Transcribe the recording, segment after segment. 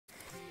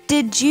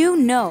Did you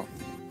know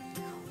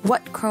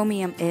what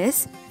chromium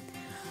is?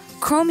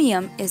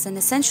 Chromium is an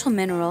essential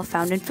mineral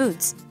found in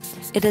foods.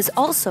 It is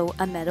also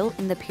a metal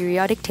in the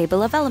periodic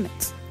table of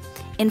elements.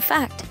 In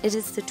fact, it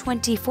is the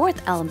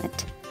 24th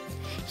element.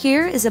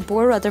 Here is a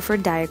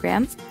Bohr-Rutherford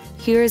diagram,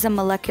 here is a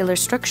molecular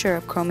structure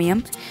of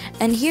chromium,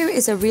 and here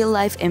is a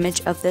real-life image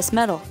of this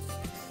metal.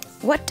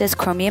 What does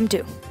chromium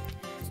do?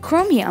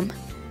 Chromium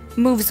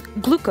moves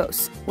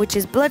glucose, which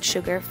is blood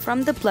sugar,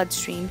 from the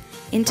bloodstream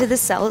into the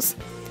cells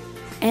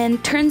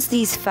and turns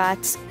these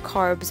fats,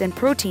 carbs, and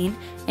protein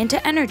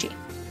into energy.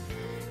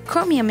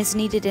 Chromium is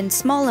needed in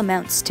small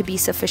amounts to be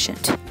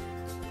sufficient.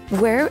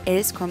 Where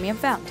is chromium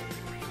found?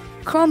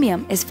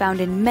 Chromium is found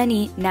in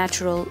many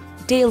natural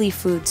daily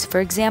foods. For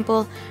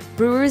example,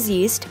 brewer's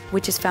yeast,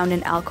 which is found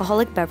in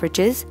alcoholic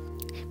beverages,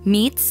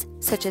 meats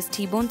such as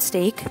T-bone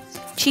steak,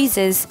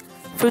 cheeses,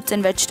 fruits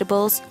and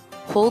vegetables,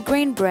 whole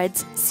grain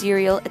breads,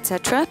 cereal,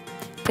 etc.,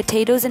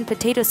 potatoes and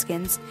potato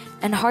skins,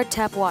 and hard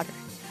tap water,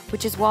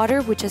 which is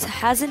water which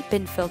hasn't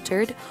been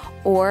filtered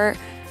or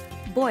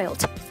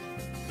boiled.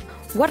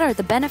 What are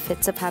the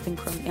benefits of having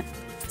chromium?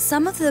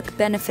 Some of the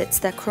benefits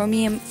that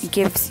chromium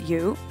gives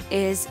you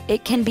is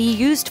it can be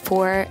used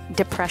for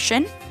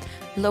depression,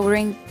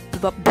 lowering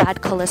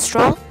bad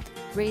cholesterol,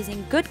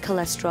 raising good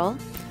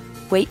cholesterol,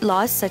 weight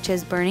loss such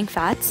as burning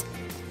fats,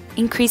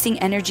 increasing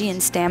energy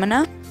and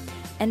stamina,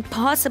 and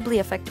possibly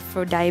effective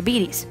for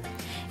diabetes.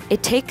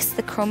 It takes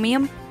the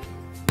chromium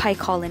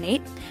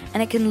picolinate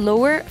and it can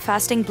lower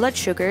fasting blood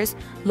sugars,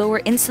 lower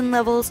insulin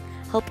levels,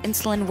 help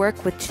insulin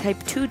work with type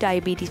 2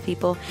 diabetes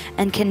people,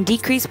 and can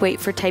decrease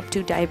weight for type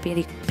 2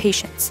 diabetic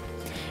patients.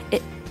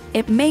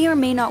 It may or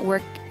may not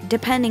work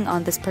depending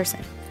on this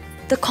person.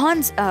 The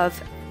cons of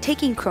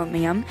taking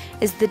chromium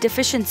is the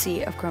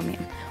deficiency of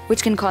chromium,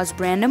 which can cause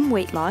random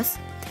weight loss,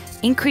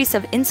 increase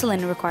of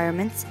insulin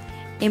requirements,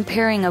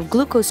 impairing of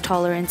glucose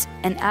tolerance,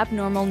 and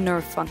abnormal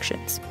nerve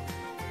functions.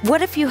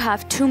 What if you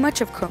have too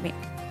much of chromium?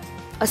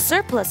 A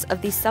surplus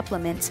of these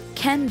supplements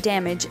can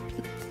damage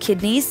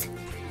kidneys,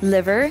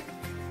 liver,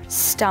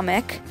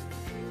 stomach,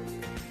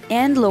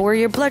 and lower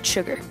your blood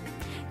sugar.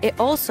 It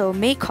also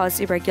may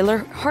cause irregular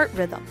heart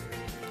rhythm.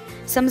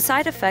 Some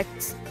side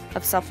effects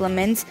of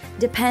supplements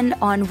depend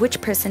on which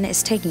person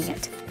is taking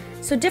it.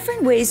 So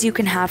different ways you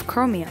can have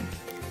chromium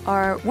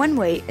are, one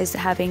way is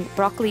having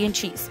broccoli and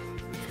cheese.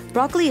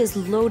 Broccoli is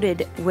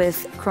loaded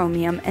with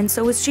chromium and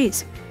so is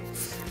cheese.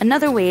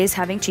 Another way is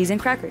having cheese and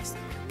crackers,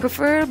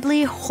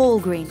 preferably whole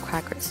grain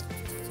crackers.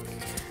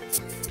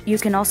 You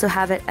can also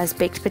have it as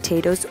baked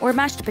potatoes or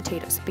mashed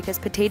potatoes because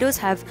potatoes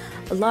have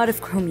a lot of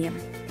chromium.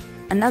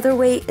 Another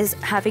way is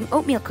having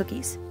oatmeal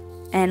cookies.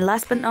 And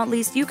last but not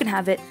least, you can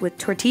have it with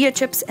tortilla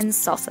chips and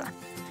salsa.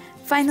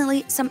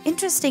 Finally, some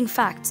interesting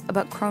facts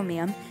about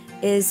chromium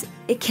is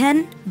it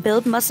can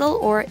build muscle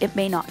or it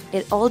may not.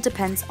 It all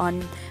depends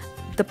on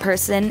the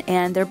person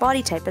and their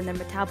body type and their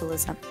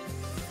metabolism.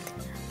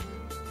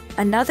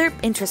 Another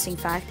interesting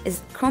fact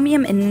is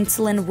chromium and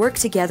insulin work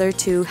together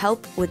to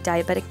help with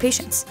diabetic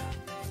patients.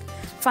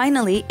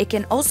 Finally, it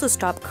can also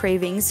stop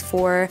cravings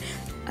for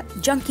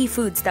junky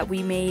foods that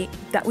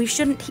we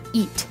shouldn't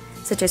eat,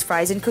 such as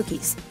fries and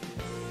cookies.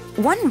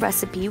 One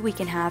recipe we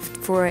can have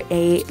for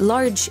a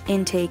large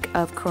intake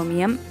of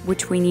chromium,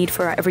 which we need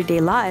for our everyday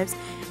lives,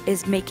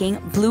 is making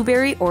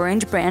blueberry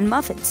orange bran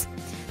muffins.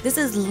 This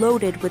is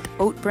loaded with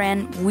oat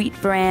bran, wheat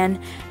bran,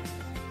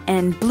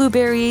 and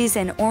blueberries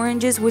and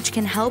oranges, which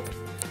can help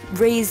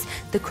raise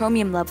the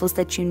chromium levels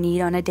that you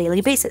need on a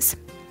daily basis.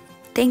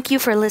 Thank you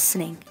for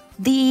listening.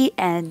 The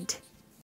end.